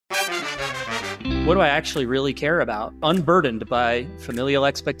What do I actually really care about? Unburdened by familial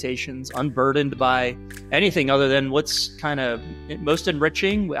expectations, unburdened by anything other than what's kind of most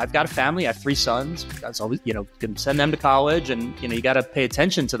enriching. I've got a family. I have 3 sons. That's always, can send them to college, and, you got to pay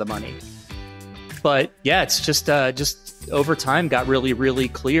attention to the money. But yeah, it's just over time got really, really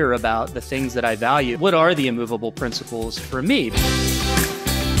clear about the things that I value. What are the immovable principles for me?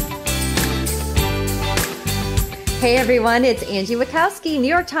 Hey everyone, it's Angie Witkowski, New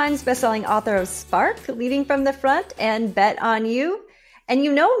York Times bestselling author of Spark, Leading from the Front, and Bet on You. And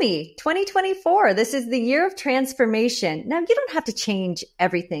you know me, 2024, this is the year of transformation. Now, you don't have to change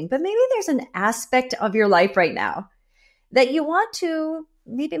everything, but maybe there's an aspect of your life right now that you want to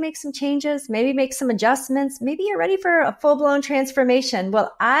maybe make some changes, maybe make some adjustments. Maybe you're ready for a full-blown transformation.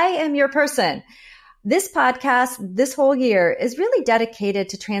 Well, I am your person. This podcast, this whole year, is really dedicated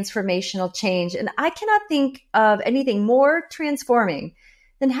to transformational change. And I cannot think of anything more transforming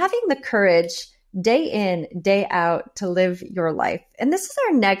than having the courage day in, day out to live your life. And this is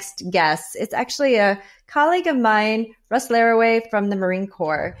our next guest. It's actually a colleague of mine, Russ Laraway from the Marine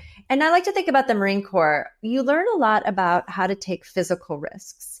Corps. And I like to think about the Marine Corps. You learn a lot about how to take physical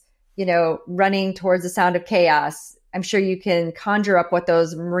risks, running towards the sound of chaos. I'm sure you can conjure up what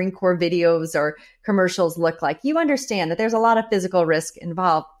those Marine Corps videos or commercials look like. You understand that there's a lot of physical risk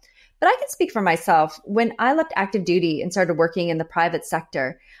involved. But I can speak for myself. When I left active duty and started working in the private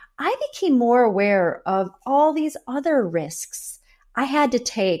sector, I became more aware of all these other risks I had to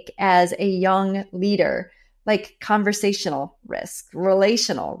take as a young leader, like conversational risk,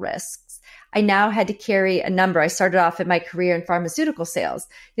 relational risks. I now had to carry a number. I started off in my career in pharmaceutical sales.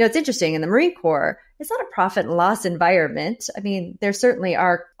 It's interesting. In the Marine Corps, it's not a profit and loss environment. I mean, there certainly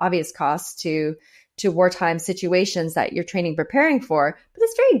are obvious costs to wartime situations that you're training preparing for, but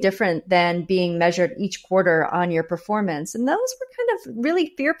it's very different than being measured each quarter on your performance. And those were kind of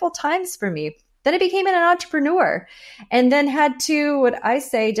really fearful times for me. Then I became an entrepreneur and then had to, what I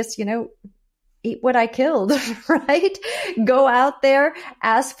say, just, eat what I killed, right? Go out there,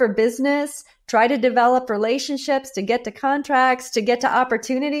 ask for business, try to develop relationships, to get to contracts, to get to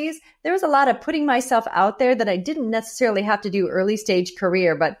opportunities. There was a lot of putting myself out there that I didn't necessarily have to do early stage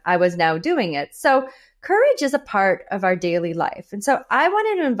career, but I was now doing it. So courage is a part of our daily life. And so I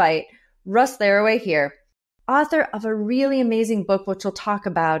wanted to invite Russ Laraway here, author of a really amazing book, which we'll talk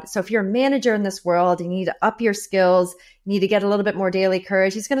about. So if you're a manager in this world, you need to up your skills, you need to get a little bit more daily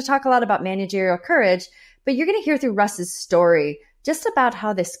courage. He's going to talk a lot about managerial courage, but you're going to hear through Russ's story just about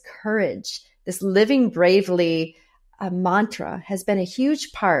how this courage, this living bravely mantra has been a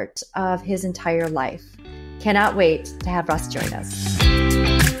huge part of his entire life. Cannot wait to have Russ join us.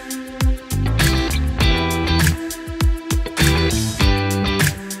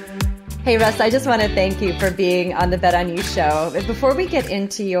 Hey, Russ, I just want to thank you for being on the Bet on You show. Before we get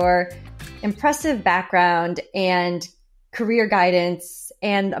into your impressive background and career guidance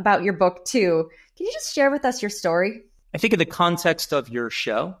and about your book too, can you just share with us your story? I think in the context of your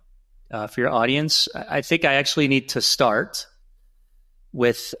show, for your audience, I think I actually need to start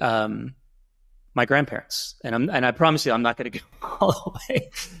with my grandparents. And I promise you, I'm not going to go all the way.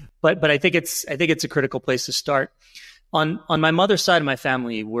 But I think it's a critical place to start. On my mother's side of my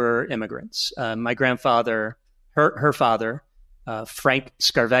family, we're immigrants. My grandfather, her father, Frank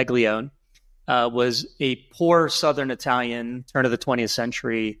Scarvaglione, was a poor Southern Italian, turn of the 20th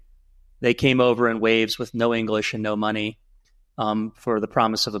century. They came over in waves with no English and no money for the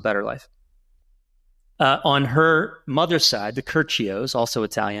promise of a better life. On her mother's side, the Curcios, also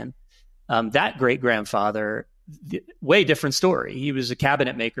Italian, that great-grandfather, way different story. He was a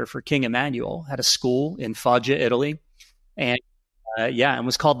cabinet maker for King Emmanuel, had a school in Foggia, Italy. And and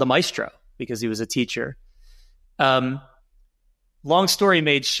was called the Maestro because he was a teacher. Long story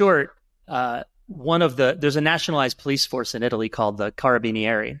made short, there's a nationalized police force in Italy called the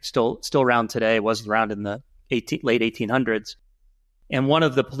Carabinieri, still around today, was around in the late 1800s. And one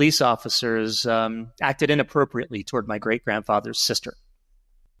of the police officers acted inappropriately toward my great-grandfather's sister.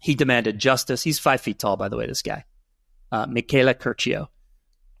 He demanded justice. He's 5 feet tall, by the way, this guy, Michele Curcio.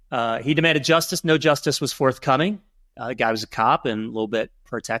 He demanded justice. No justice was forthcoming. The guy was a cop and a little bit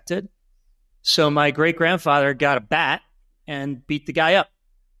protected. So my great-grandfather got a bat and beat the guy up.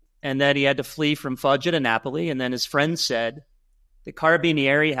 And then he had to flee from Foggia to Napoli. And then his friend said, the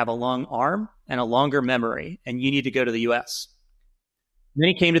Carabinieri have a long arm and a longer memory, and you need to go to the U.S. And then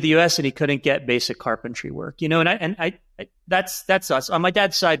he came to the U.S. and he couldn't get basic carpentry work. That's us. On my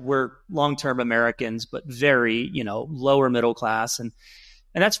dad's side, we're long-term Americans, but very, lower middle class. And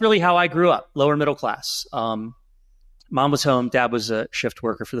that's really how I grew up, lower middle class. Mom was home. Dad was a shift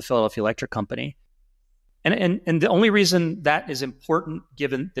worker for the Philadelphia Electric Company. And the only reason that is important,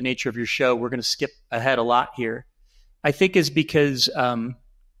 given the nature of your show, we're going to skip ahead a lot here, I think is because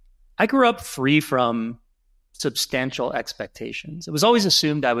I grew up free from substantial expectations. It was always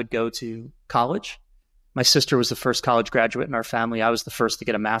assumed I would go to college. My sister was the first college graduate in our family. I was the first to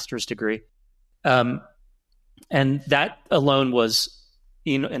get a master's degree. And that alone was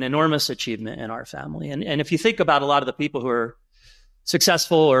an enormous achievement in our family. And if you think about a lot of the people who are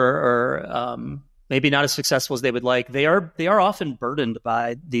successful or maybe not as successful as they would like, they are often burdened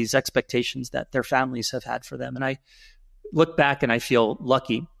by these expectations that their families have had for them. And I look back and I feel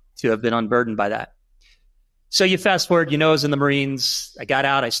lucky to have been unburdened by that. So you fast forward, I was in the Marines. I got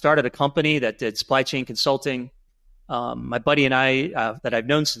out. I started a company that did supply chain consulting. My buddy and I, that I've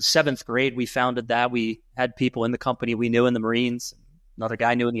known since 7th grade, we founded that. We had people in the company we knew in the Marines, another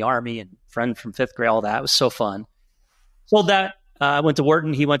guy knew in the Army, and a friend from 5th grade, all that. It was so fun. Sold that. I went to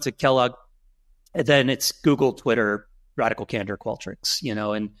Wharton. He went to Kellogg. And then it's Google, Twitter, Radical Candor, Qualtrics,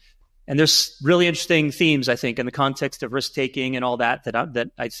 and there's really interesting themes, I think, in the context of risk-taking and all that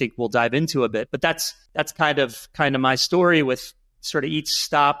I think we'll dive into a bit. But that's kind of my story, with sort of each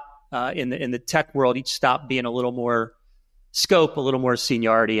stop in the tech world, each stop being a little more scope, a little more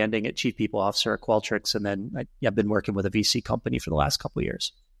seniority, ending at chief people officer at Qualtrics. And then I've been working with a VC company for the last couple of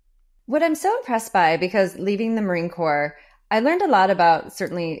years. What I'm so impressed by, because leaving the Marine Corps, I learned a lot about,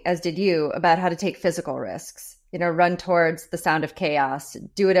 certainly as did you, about how to take physical risks. Run towards the sound of chaos,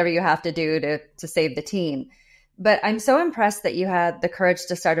 do whatever you have to do to save the team. But I'm so impressed that you had the courage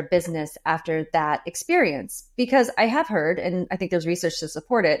to start a business after that experience, because I have heard, and I think there's research to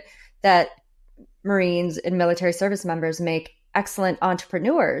support it, that Marines and military service members make excellent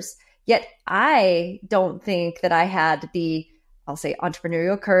entrepreneurs. Yet I don't think that I had the, I'll say,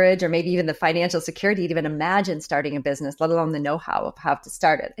 entrepreneurial courage, or maybe even the financial security to even imagine starting a business, let alone the know-how of how to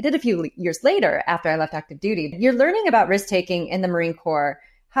start it. I did a few years later after I left active duty. You're learning about risk-taking in the Marine Corps.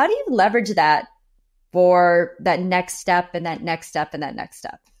 How do you leverage that for that next step and that next step and that next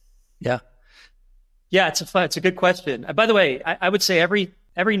step? Yeah. It's a good question. By the way, I would say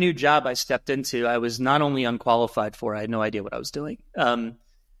every new job I stepped into, I was not only unqualified for, I had no idea what I was doing.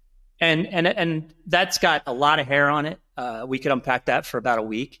 And that's got a lot of hair on it. We could unpack that for about a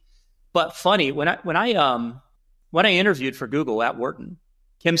week. But funny, when I interviewed for Google at Wharton,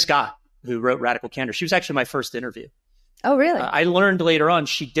 Kim Scott, who wrote Radical Candor, she was actually my first interview. Oh, really? I learned later on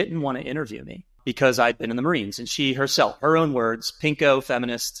she didn't want to interview me because I'd been in the Marines, and she herself, her own words, pinko,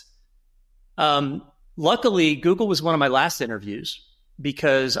 feminist. Luckily, Google was one of my last interviews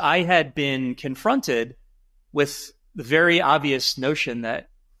because I had been confronted with the very obvious notion that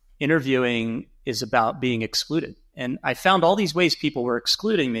interviewing is about being excluded. And I found all these ways people were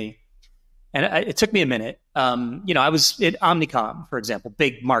excluding me. And it took me a minute. I was at Omnicom, for example,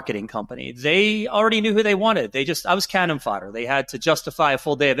 big marketing company. They already knew who they wanted. I was cannon fodder. They had to justify a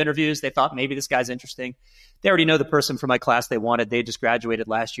full day of interviews. They thought maybe this guy's interesting. They already know the person from my class they wanted. They just graduated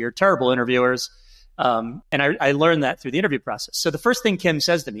last year. Terrible interviewers. And I learned that through the interview process. So the first thing Kim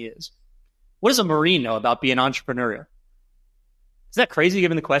says to me is, what does a Marine know about being entrepreneurial? Is that crazy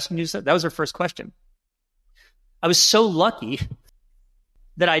given the question you said? That was her first question. I was so lucky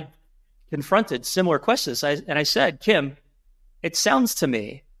that I confronted similar questions. And I said, Kim, it sounds to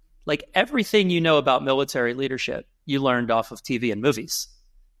me like everything you know about military leadership you learned off of TV and movies.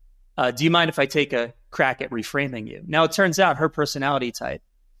 Do you mind if I take a crack at reframing you? Now, it turns out her personality type,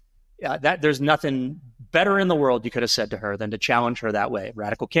 that there's nothing better in the world you could have said to her than to challenge her that way.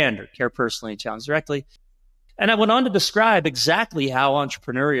 Radical candor, care personally, challenge directly. And I went on to describe exactly how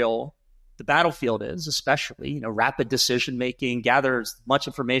entrepreneurial the battlefield is, especially, rapid decision-making, gather as much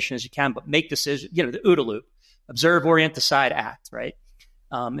information as you can, but make decisions, the OODA loop, observe, orient, decide, act, right?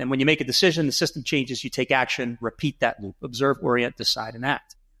 And when you make a decision, the system changes, you take action, repeat that loop, observe, orient, decide, and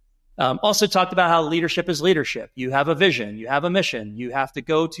act. Also talked about how leadership is leadership. You have a vision, you have a mission, you have to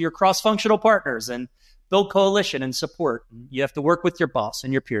go to your cross-functional partners and build coalition and support. You have to work with your boss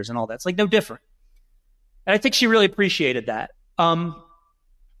and your peers and all that. It's like no different. And I think she really appreciated that.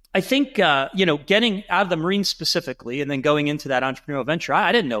 I think, getting out of the Marines specifically and then going into that entrepreneurial venture,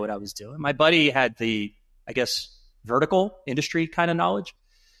 I didn't know what I was doing. My buddy had the, vertical industry kind of knowledge,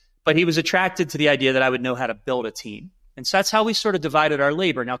 but he was attracted to the idea that I would know how to build a team. And so that's how we sort of divided our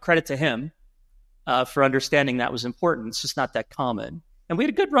labor. Now, credit to him for understanding that was important. It's just not that common. And we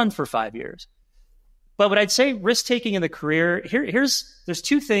had a good run for 5 years. But what I'd say, risk-taking in the career, there's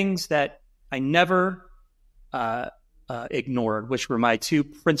two things that I never ignored, which were my two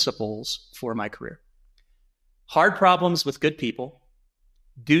principles for my career. Hard problems with good people.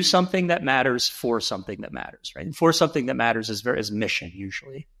 Do something that matters for something that matters, right? And for something that matters is mission,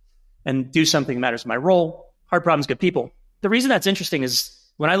 usually. and do something that matters in my role. Hard problems, good people. The reason that's interesting is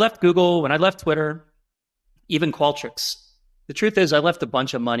when I left Google, when I left Twitter, even Qualtrics, the truth is I left a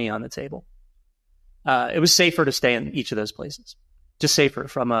bunch of money on the table. It was safer to stay in each of those places, just safer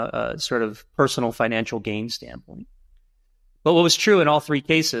from a sort of personal financial gain standpoint. But what was true in all three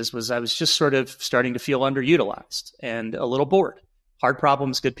cases was I was just sort of starting to feel underutilized and a little bored. Hard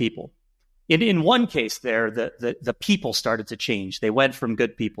problems, good people. In one case there, the people started to change. They went from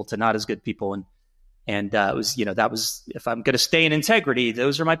good people to not as good people. And it was, that was, if I'm going to stay in integrity,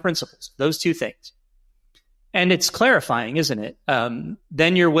 those are my principles, those two things. And it's clarifying, isn't it?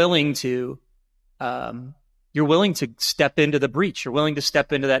 Then you're willing to step into the breach. You're willing to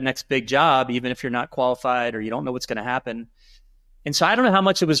step into that next big job, even if you're not qualified or you don't know what's going to happen. And so I don't know how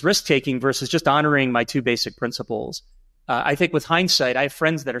much it was risk-taking versus just honoring my two basic principles. I think with hindsight, I have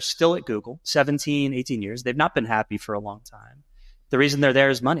friends that are still at Google, 17, 18 years. They've not been happy for a long time. The reason they're there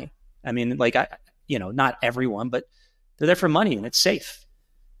is money. I mean, not everyone, but they're there for money and it's safe.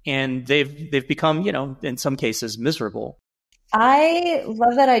 And they've become, in some cases, miserable. I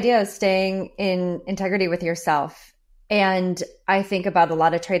love that idea of staying in integrity with yourself. And I think about a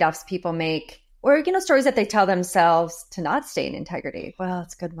lot of trade-offs people make or, stories that they tell themselves to not stay in integrity. Well,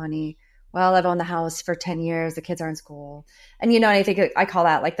 it's good money. Well, I've owned the house for 10 years. The kids are in school. And, I think I call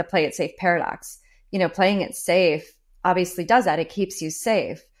that like the play it safe paradox. Playing it safe obviously does that. It keeps you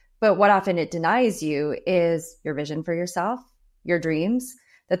safe. But what often it denies you is your vision for yourself, your dreams,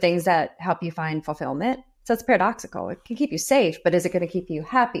 the things that help you find fulfillment. So it's paradoxical. It can keep you safe, but is it going to keep you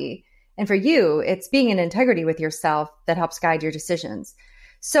happy? And for you, it's being in integrity with yourself that helps guide your decisions.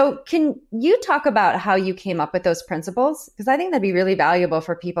 So can you talk about how you came up with those principles? Because I think that'd be really valuable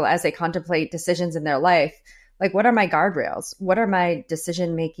for people as they contemplate decisions in their life. Like, what are my guardrails? What are my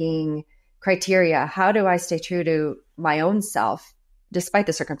decision-making criteria? How do I stay true to my own self, despite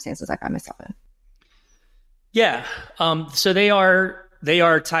the circumstances I find myself in? Yeah. So they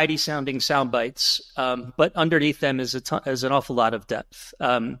are tidy sounding sound bites, but underneath them is an awful lot of depth.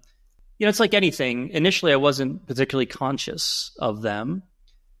 It's like anything. Initially, I wasn't particularly conscious of them.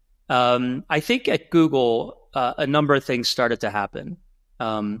 I think at Google, a number of things started to happen.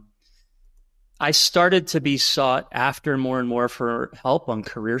 I started to be sought after more and more for help on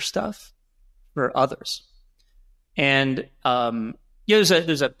career stuff for others. And there's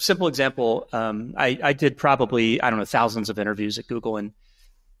a simple example. I did probably, thousands of interviews at Google, and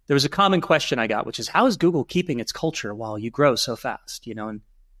there was a common question I got, which is, how is Google keeping its culture while you grow so fast? And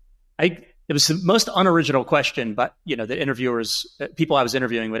it was the most unoriginal question, but the people I was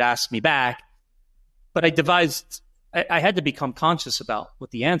interviewing would ask me back. But I had to become conscious about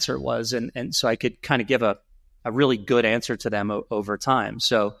what the answer was, and so I could kind of give a really good answer to them over time.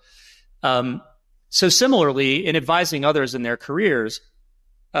 So similarly, in advising others in their careers,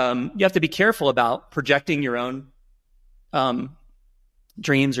 you have to be careful about projecting your own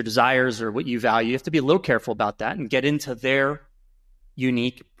dreams or desires or what you value. You have to be a little careful about that and get into their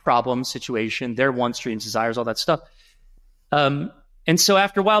unique problem, situation, their wants, dreams, desires, all that stuff. And so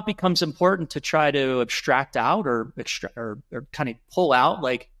after a while, it becomes important to try to abstract out or kind of pull out,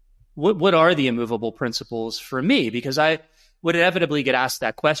 like, what are the immovable principles for me? Because I would inevitably get asked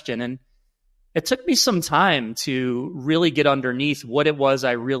that question. And it took me some time to really get underneath what it was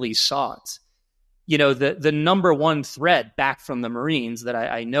I really sought. The number one thread back from the Marines that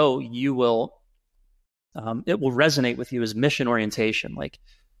I know it will resonate with you is mission orientation. Like,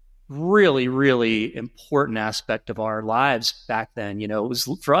 really, really important aspect of our lives back then. It was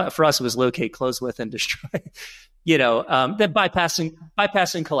for us, it was locate, close with, and destroy. Then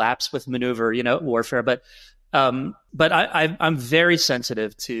bypassing collapse with maneuver, warfare. But I'm very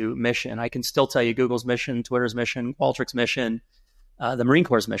sensitive to mission. I can still tell you Google's mission, Twitter's mission, Qualtrics' mission, the Marine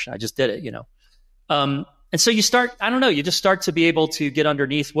Corps' mission. I just did it, And so you just start to be able to get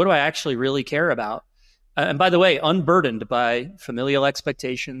underneath, what do I actually really care about? And by the way, unburdened by familial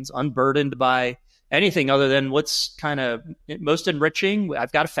expectations, unburdened by anything other than what's kind of most enriching.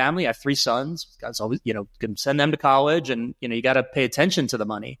 I've got a family. I have 3 sons. Guys always, can send them to college, and you got to pay attention to the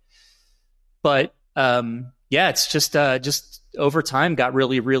money. But it's just over time got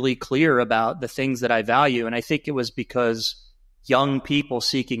really, really clear about the things that I value, and I think it was because young people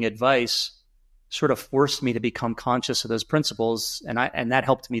seeking advice sort of forced me to become conscious of those principles, and that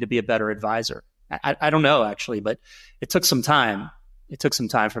helped me to be a better advisor. I don't know, actually, but it took some time. It took some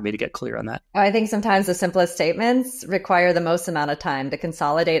time for me to get clear on that. I think sometimes the simplest statements require the most amount of time to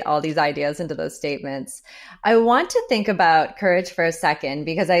consolidate all these ideas into those statements. I want to think about courage for a second,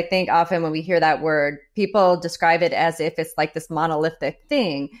 because I think often when we hear that word, people describe it as if it's like this monolithic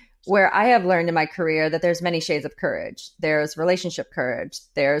thing, where I have learned in my career that there's many shades of courage. There's relationship courage,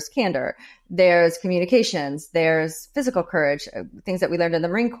 there's candor, there's communications, there's physical courage, things that we learned in the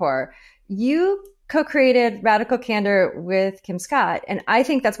Marine Corps. You co-created Radical Candor with Kim Scott. And I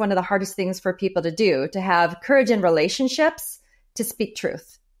think that's one of the hardest things for people to do, to have courage in relationships, to speak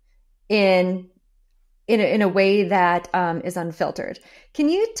truth in a way that is unfiltered. Can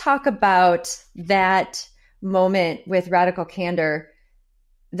you talk about that moment with Radical Candor,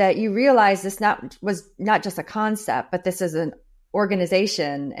 that you realized this was not just a concept, but this is an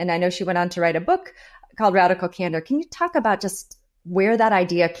organization? And I know she went on to write a book called Radical Candor. Can you talk about just where that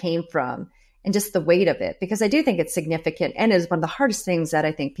idea came from and just the weight of it? Because I do think it's significant and is one of the hardest things that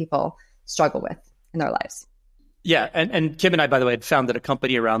I think people struggle with in their lives. Yeah. And Kim and I, by the way, had founded a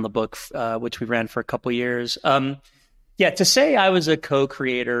company around the book, which we ran for a couple of years. To say I was a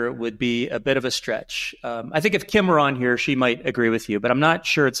co-creator would be a bit of a stretch. I think if Kim were on here, she might agree with you, but I'm not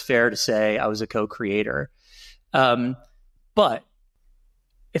sure it's fair to say I was a co-creator. But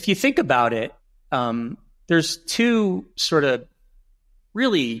if you think about it, there's two sort of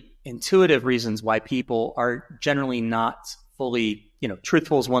really intuitive reasons why people are generally not fully,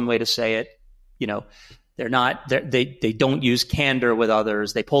 truthful is one way to say it. They don't use candor with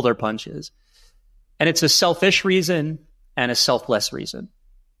others. They pull their punches. And it's a selfish reason and a selfless reason.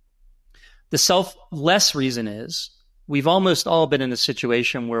 The selfless reason is we've almost all been in a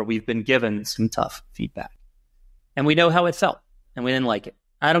situation where we've been given some tough feedback and we know how it felt and we didn't like it.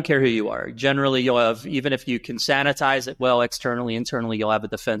 I don't care who you are. Generally, you'll have, even if you can sanitize it well externally, internally, you'll have a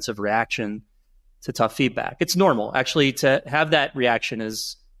defensive reaction to tough feedback. It's normal. Actually, to have that reaction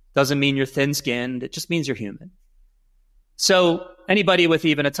doesn't mean you're thin-skinned. It just means you're human. So anybody with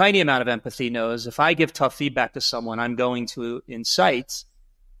even a tiny amount of empathy knows if I give tough feedback to someone, I'm going to incite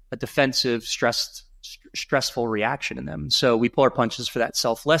a defensive, stressful reaction in them. So we pull our punches for that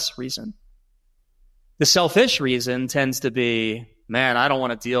selfless reason. The selfish reason tends to be, man, I don't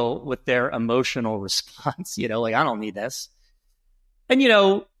want to deal with their emotional response. I don't need this. And,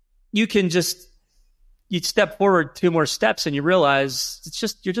 you can you step forward 2 more steps and you realize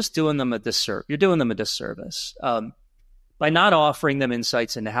you're just doing them a disservice. You're doing them a disservice by not offering them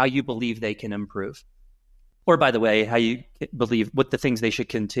insights into how you believe they can improve. Or, by the way, how you believe what the things they should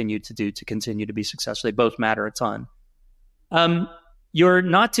continue to do to continue to be successful. They both matter a ton. You're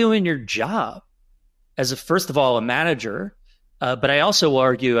not doing your job as first of all, a manager, but I also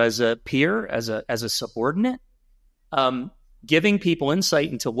argue as a peer, as a subordinate. Giving people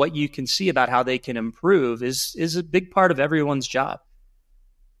insight into what you can see about how they can improve is a big part of everyone's job.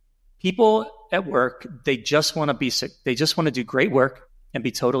 People at work, they just want to do great work and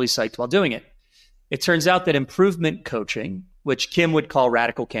be totally psyched while doing it. It turns out that improvement coaching, which Kim would call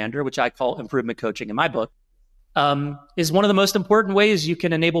radical candor, which I call improvement coaching in my book, is one of the most important ways you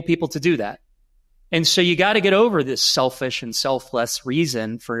can enable people to do that. And so you got to get over this selfish and selfless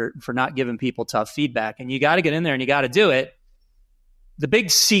reason for not giving people tough feedback. And you got to get in there and you got to do it. The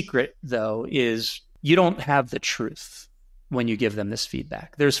big secret, though, is you don't have the truth when you give them this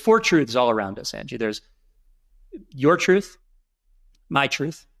feedback. There's 4 truths all around us, Angie. There's your truth, my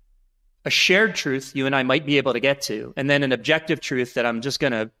truth, a shared truth you and I might be able to get to, and then an objective truth that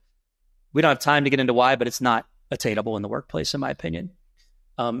we don't have time to get into why, but it's not attainable in the workplace, in my opinion.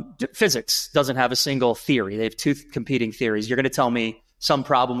 Physics doesn't have a single theory. They have 2 competing theories. You're going to tell me some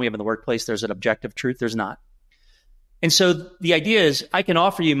problem we have in the workplace, there's an objective truth. There's not. And so the idea is I can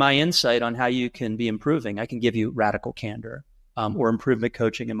offer you my insight on how you can be improving. I can give you radical candor or improvement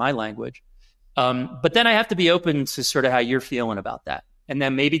coaching in my language. But then I have to be open to sort of how you're feeling about that. And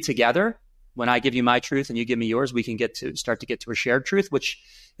then maybe together, when I give you my truth and you give me yours, we can start to get to a shared truth, which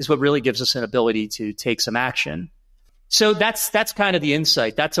is what really gives us an ability to take some action. So that's kind of the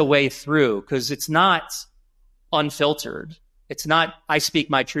insight. That's a way through, because it's not unfiltered. It's not, I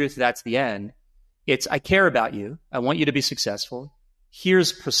speak my truth, that's the end. It's, I care about you. I want you to be successful.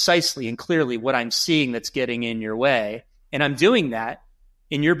 Here's precisely and clearly what I'm seeing that's getting in your way. And I'm doing that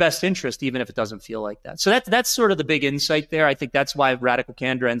in your best interest, even if it doesn't feel like that. So that's sort of the big insight there. I think that's why radical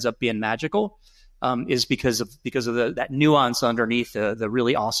candor ends up being magical, is because of that nuance underneath the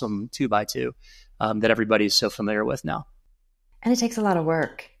really awesome 2x2 that everybody's so familiar with now. And it takes a lot of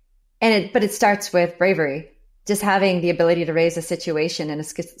work. But it starts with bravery, just having the ability to raise a situation in a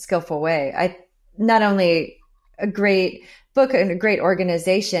skillful way. Not only a great book and a great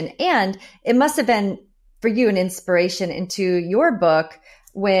organization, and it must have been for you an inspiration into your book,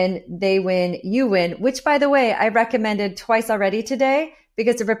 When They Win, You Win, which, by the way, I recommended twice already today,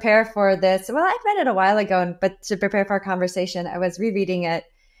 because to prepare for this, well, I read it a while ago, but to prepare for our conversation, I was rereading it,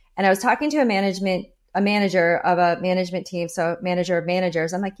 and I was talking to a management a manager of a management team, so manager of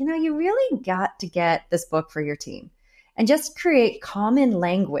managers, I'm like, you really got to get this book for your team and just create common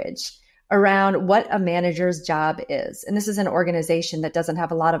language around what a manager's job is. And this is an organization that doesn't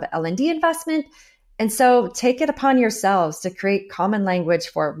have a lot of L&D investment. And so take it upon yourselves to create common language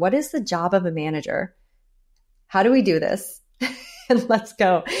for what is the job of a manager? How do we do this? And let's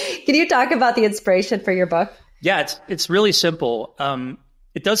go. Can you talk about the inspiration for your book? Yeah, it's really simple.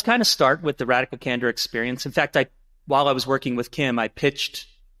 It does kind of start with the radical candor experience. In fact, while I was working with Kim, I pitched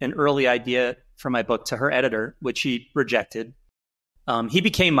an early idea for my book to her editor, which he rejected. He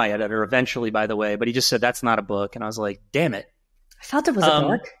became my editor eventually, by the way, but he just said, that's not a book. And I was like, damn it. I felt it was a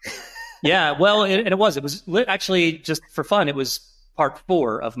book. Yeah, well, it was. It was actually, just for fun, it was part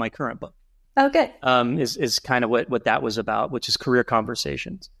 4 of my current book. Okay. Is kind of what that was about, which is career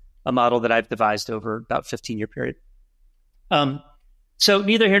conversations, a model that I've devised over about 15-year period. So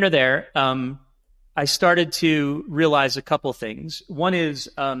neither here nor there, I started to realize a couple things. One is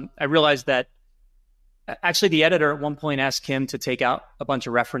I realized that actually the editor at one point asked Kim to take out a bunch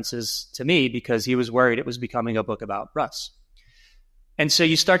of references to me because he was worried it was becoming a book about Russ. And so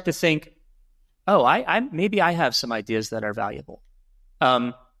you start to think, oh, maybe I have some ideas that are valuable.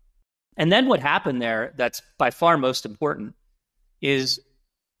 And then what happened there that's by far most important is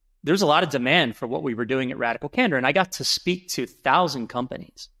there's a lot of demand for what we were doing at Radical Candor. And I got to speak to 1,000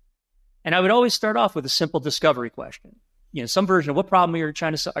 companies. And I would always start off with a simple discovery question. Some version of what problem are you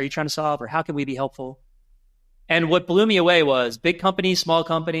trying to solve, or how can we be helpful? And what blew me away was big company, small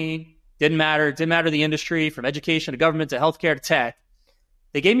company, didn't matter the industry, from education to government to healthcare to tech.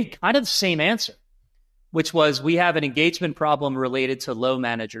 They gave me kind of the same answer, which was we have an engagement problem related to low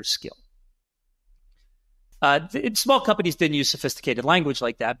manager skill. Small companies didn't use sophisticated language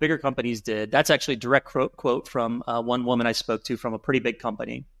like that. Bigger companies did. That's actually a direct quote from one woman I spoke to from a pretty big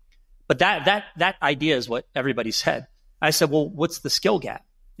company. But that idea is what everybody said. I said, well, what's the skill gap?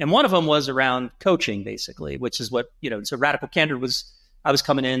 And one of them was around coaching, basically, which is what, so Radical Candor I was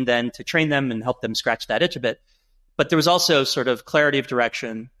coming in then to train them and help them scratch that itch a bit. But there was also sort of clarity of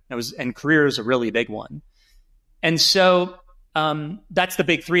direction. And career is a really big one. And so that's the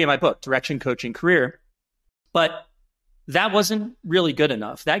big 3 in my book: direction, coaching, career. But that wasn't really good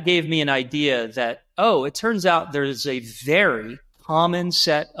enough. That gave me an idea that, it turns out there's a very common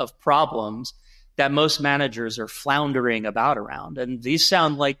set of problems that most managers are floundering around. And these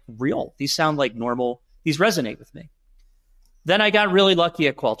sound like real. These sound like normal. These resonate with me. Then I got really lucky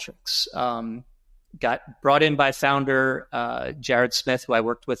at Qualtrics. Got brought in by founder Jared Smith, who I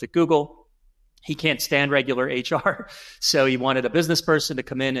worked with at Google. He can't stand regular HR. So he wanted a business person to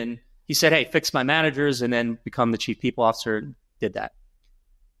come in, and he said, hey, fix my managers and then become the chief people officer, and did that.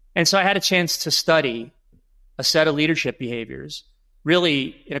 And so I had a chance to study a set of leadership behaviors,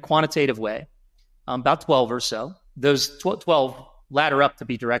 really in a quantitative way, about 12 or so. Those 12 ladder up to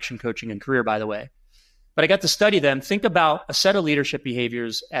be direction, coaching, and career, by the way. But I got to study them, think about a set of leadership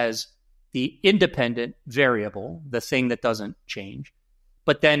behaviors as the independent variable, the thing that doesn't change.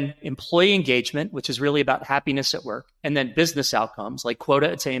 But then employee engagement, which is really about happiness at work, and then business outcomes like quota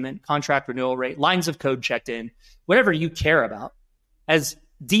attainment, contract renewal rate, lines of code checked in, whatever you care about, as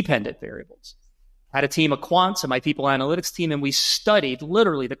dependent variables. I had a team of quants and my people analytics team, and we studied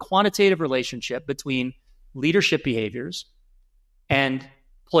literally the quantitative relationship between leadership behaviors and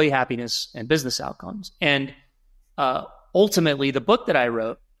employee happiness and business outcomes. And ultimately, the book that I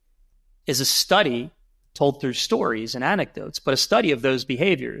wrote is a study told through stories and anecdotes, but a study of those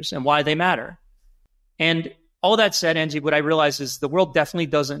behaviors and why they matter. And all that said, Angie, what I realize is the world definitely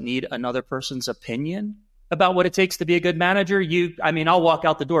doesn't need another person's opinion about what it takes to be a good manager. I'll walk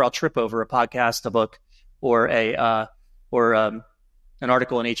out the door, I'll trip over a podcast, a book, or an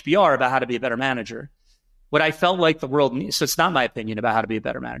article in HBR about how to be a better manager. What I felt like the world needs, so it's not my opinion about how to be a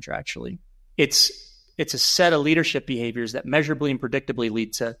better manager, actually. It's a set of leadership behaviors that measurably and predictably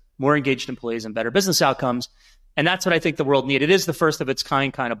lead to more engaged employees and better business outcomes. And that's what I think the world needs. It is the first of its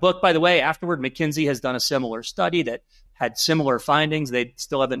kind of book. By the way, afterward, McKinsey has done a similar study that had similar findings. They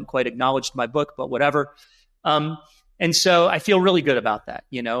still haven't quite acknowledged my book, but whatever. And so I feel really good about that,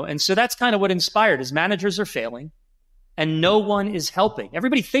 And so that's kind of what inspired is managers are failing and no one is helping.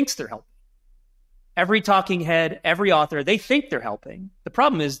 Everybody thinks they're helping. Every talking head, every author, they think they're helping. The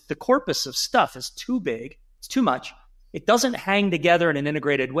problem is the corpus of stuff is too big. It's too much. It doesn't hang together in an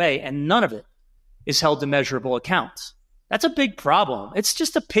integrated way, and none of it is held to measurable account. That's a big problem. It's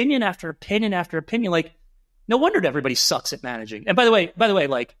just opinion after opinion after opinion. Like, no wonder everybody sucks at managing. And by the way,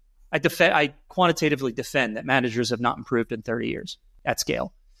 like I quantitatively defend that managers have not improved in 30 years at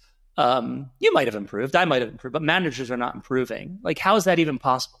scale. You might have improved, I might have improved, but managers are not improving. Like, how is that even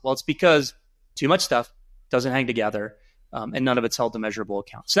possible? Well, it's because Too much stuff, doesn't hang together, and none of it's held to measurable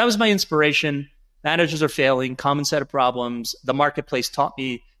account. So that was my inspiration. Managers are failing, common set of problems. The marketplace taught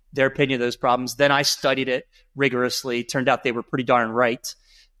me their opinion of those problems. Then I studied it rigorously. Turned out they were pretty darn right.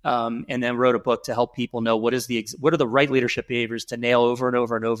 And then wrote a book to help people know what are the right leadership behaviors to nail over and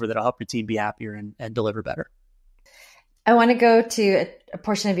over and over that'll help your team be happier and deliver better. I want to go to a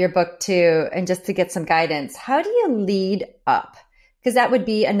portion of your book too, and just to get some guidance. How do you lead up? Because that would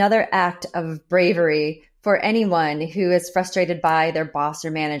be another act of bravery for anyone who is frustrated by their boss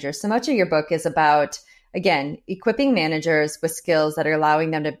or manager. So much of your book is about, again, equipping managers with skills that are allowing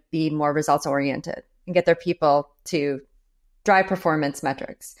them to be more results oriented and get their people to drive performance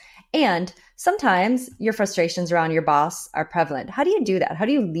metrics. And sometimes your frustrations around your boss are prevalent. How do you do that? How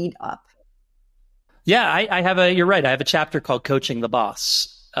do you lead up? Yeah, you're right. I have a chapter called Coaching the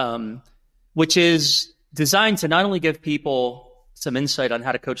Boss, which is designed to not only give people some insight on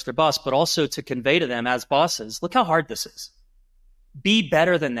how to coach their boss, but also to convey to them as bosses, look how hard this is. Be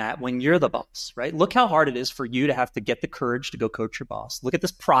better than that when you're the boss, right? Look how hard it is for you to have to get the courage to go coach your boss. Look at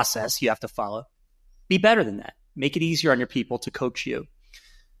this process you have to follow. Be better than that. Make it easier on your people to coach you.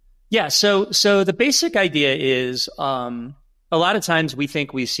 Yeah, so the basic idea is a lot of times we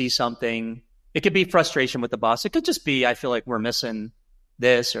think we see something. It could be frustration with the boss. It could just be, I feel like we're missing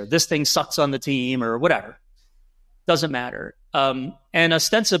this, or this thing sucks on the team, or whatever. Doesn't matter. And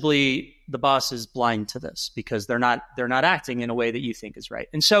ostensibly, the boss is blind to this because they're not acting in a way that you think is right.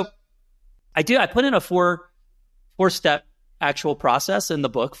 And so I put in a four-step actual process in the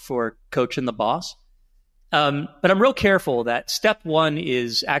book for coaching the boss. But I'm real careful that step one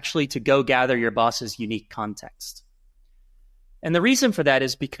is actually to go gather your boss's unique context. And the reason for that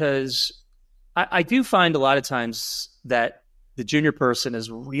is because I do find a lot of times that the junior person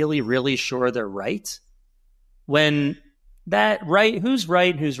is really, really sure they're right when that who's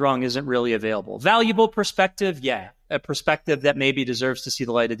right and who's wrong isn't really available. Valuable perspective, yeah. A perspective that maybe deserves to see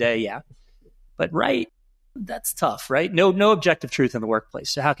the light of day, yeah. But right, that's tough, right? No objective truth in the workplace.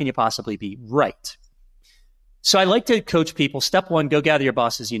 So how can you possibly be right? So I like to coach people. Step one, go gather your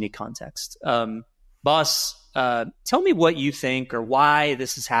boss's unique context. Boss, tell me what you think or why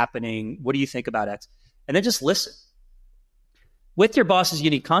this is happening. What do you think about X? And then just listen. With your boss's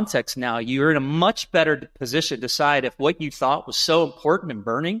unique context now, you're in a much better position to decide if what you thought was so important and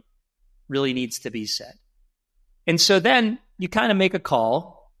burning really needs to be said. And so then you kind of make a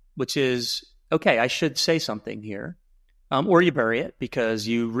call, which is, okay, I should say something here. Or you bury it because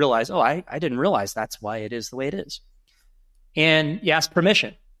you realize, I didn't realize that's why it is the way it is. And you ask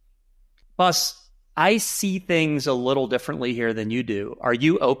permission. Boss, I see things a little differently here than you do. Are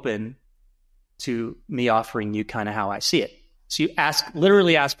you open to me offering you kind of how I see it? So you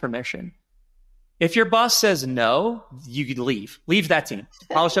literally ask permission. If your boss says no, you could leave. Leave that team.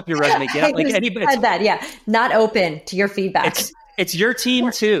 Polish up your resume. Get out. Like anybody. That, yeah. Not open to your feedback. It's your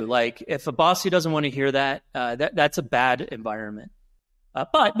team too. Like if a boss who doesn't want to hear that, that's a bad environment.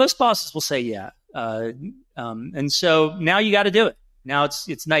 But most bosses will say yeah. And so now you got to do it. Now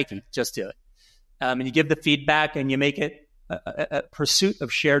it's Nike. Just do it. And you give the feedback and you make it a pursuit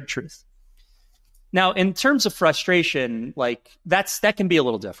of shared truth. Now, in terms of frustration, like that can be a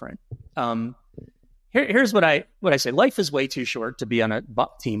little different. Here's what I say: life is way too short to be on a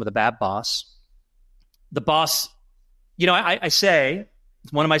team with a bad boss. The boss, I say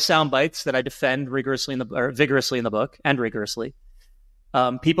it's one of my sound bites that I defend vigorously in the book, and rigorously.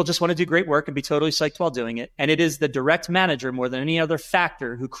 People just want to do great work and be totally psyched while doing it, and it is the direct manager more than any other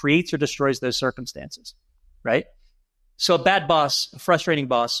factor who creates or destroys those circumstances, right? So a bad boss, a frustrating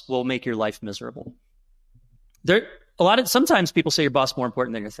boss, will make your life miserable. Sometimes people say your boss is more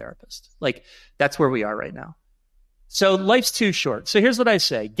important than your therapist. Like that's where we are right now. So life's too short. So here's what I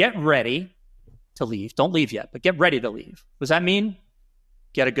say: get ready to leave. Don't leave yet, but get ready to leave. What does that mean?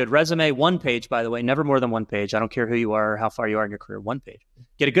 Get a good resume, 1 page, by the way, never more than 1 page. I don't care who you are or how far you are in your career, 1 page.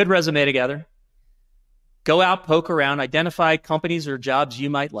 Get a good resume together. Go out, poke around, identify companies or jobs you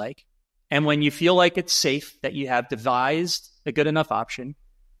might like. And when you feel like it's safe, that you have devised a good enough option,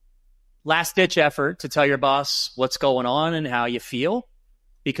 last ditch effort to tell your boss what's going on and how you feel,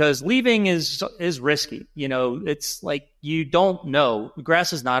 because leaving is risky. It's like you don't know. The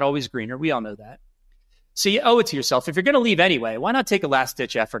grass is not always greener. We all know that. So you owe it to yourself. If you're going to leave anyway, why not take a last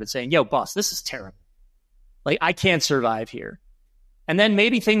ditch effort at saying, yo, boss, this is terrible. Like I can't survive here. And then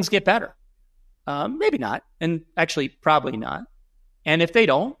maybe things get better. Maybe not. And actually probably not. And if they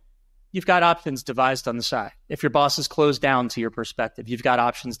don't, you've got options devised on the side. If your boss is closed down to your perspective, you've got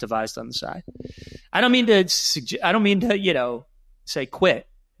options devised on the side. I don't mean to say quit,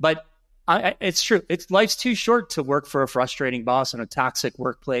 but It's true. Life's too short to work for a frustrating boss in a toxic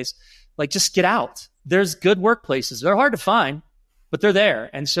workplace. Like, just get out. There's good workplaces. They're hard to find, but they're there.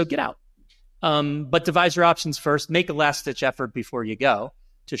 And so get out. But devise your options first. Make a last-ditch effort before you go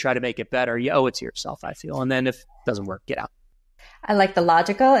to try to make it better. You owe it to yourself, I feel. And then if it doesn't work, get out. I like the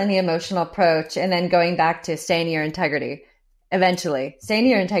logical and the emotional approach. And then going back to staying in your integrity. Eventually, staying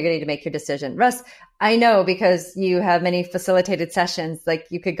in your integrity to make your decision. Russ, I know because you have many facilitated sessions, like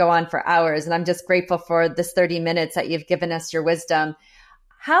you could go on for hours. And I'm just grateful for this 30 minutes that you've given us your wisdom.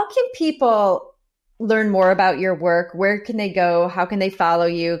 How can people learn more about your work? Where can they go? How can they follow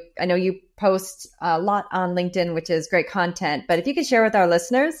you? I know you post a lot on LinkedIn, which is great content, but if you could share with our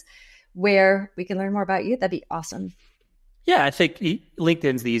listeners where we can learn more about you, that'd be awesome. Yeah, I think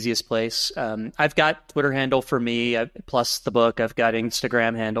LinkedIn's the easiest place. I've got Twitter handle for me, plus the book. I've got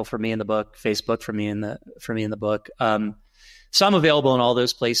Instagram handle for me in the book, Facebook for me in the book. So I'm available in all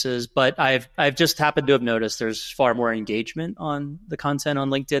those places, but I've just happened to have noticed there's far more engagement on the content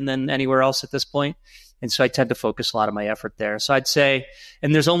on LinkedIn than anywhere else at this point. And so I tend to focus a lot of my effort there. So I'd say,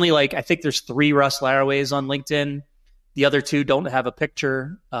 and there's only I think there's 3 Russ Laraways on LinkedIn. The other 2 don't have a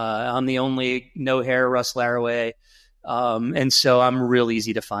picture. I'm the only no hair Russ Laraway. And so I'm real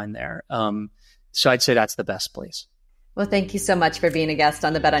easy to find there. So I'd say that's the best place. Well, thank you so much for being a guest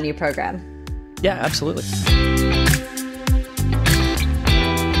on the Bet on You program. Yeah, absolutely.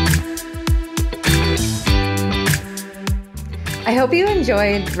 I hope you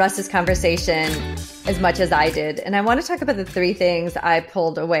enjoyed Russ's conversation as much as I did. And I want to talk about the 3 things I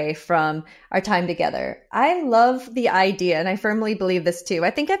pulled away from our time together. I love the idea, and I firmly believe this too.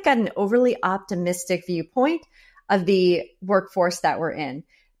 I think I've got an overly optimistic viewpoint of the workforce that we're in.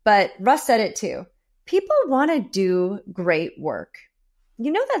 But Russ said it too. People want to do great work.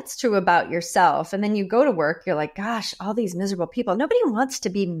 You know that's true about yourself. And then you go to work, you're like, gosh, all these miserable people. Nobody wants to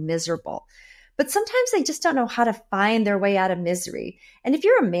be miserable. But sometimes they just don't know how to find their way out of misery. And if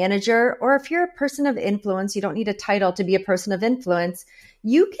you're a manager or if you're a person of influence, you don't need a title to be a person of influence.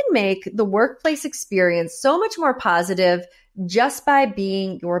 You can make the workplace experience so much more positive just by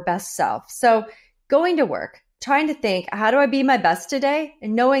being your best self. So going to work, trying to think, how do I be my best today?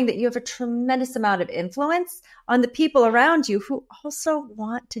 And knowing that you have a tremendous amount of influence on the people around you who also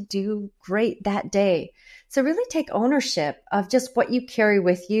want to do great that day. So really take ownership of just what you carry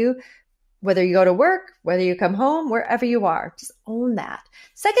with you, whether you go to work, whether you come home, wherever you are, just own that.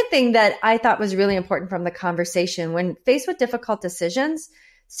 Second thing that I thought was really important from the conversation, when faced with difficult decisions,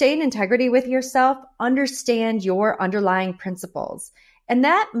 stay in integrity with yourself, understand your underlying principles. And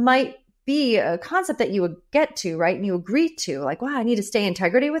that might be a concept that you would get to, right? And you agree to, like, wow, I need to stay in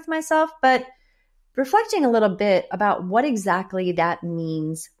integrity with myself. But reflecting a little bit about what exactly that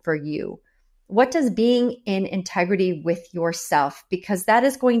means for you. What does being in integrity with yourself? Because that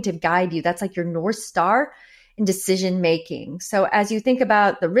is going to guide you. That's like your North Star in decision making. So as you think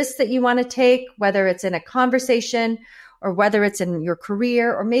about the risks that you want to take, whether it's in a conversation or whether it's in your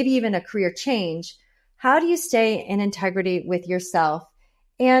career or maybe even a career change, how do you stay in integrity with yourself?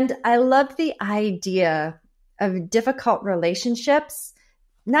 And I love the idea of difficult relationships,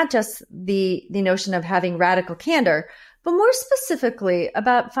 not just the notion of having radical candor, but more specifically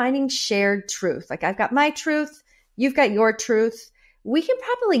about finding shared truth. Like, I've got my truth, you've got your truth. We can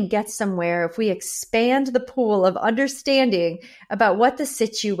probably get somewhere if we expand the pool of understanding about what the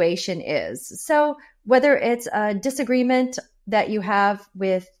situation is. So whether it's a disagreement that you have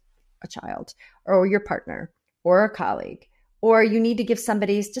with a child or your partner or a colleague, or you need to give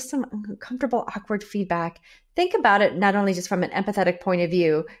somebody just some uncomfortable, awkward feedback, think about it not only just from an empathetic point of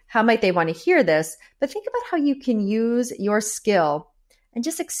view, how might they want to hear this, but think about how you can use your skill and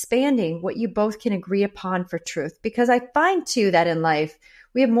just expanding what you both can agree upon for truth. Because I find too that in life,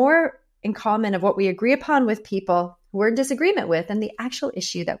 we have more in common of what we agree upon with people who we're in disagreement with than the actual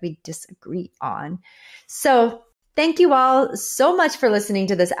issue that we disagree on. So thank you all so much for listening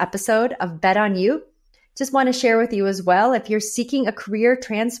to this episode of Bet on You. Just want to share with you as well, if you're seeking a career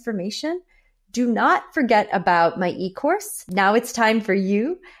transformation, do not forget about my e-course. Now it's time for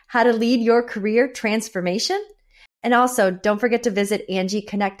you, how to lead your career transformation. And also don't forget to visit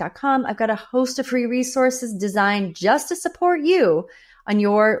angieconnect.com. I've got a host of free resources designed just to support you on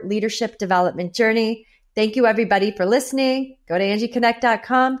your leadership development journey. Thank you everybody for listening. Go to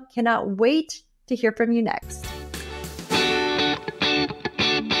angieconnect.com. Cannot wait to hear from you next.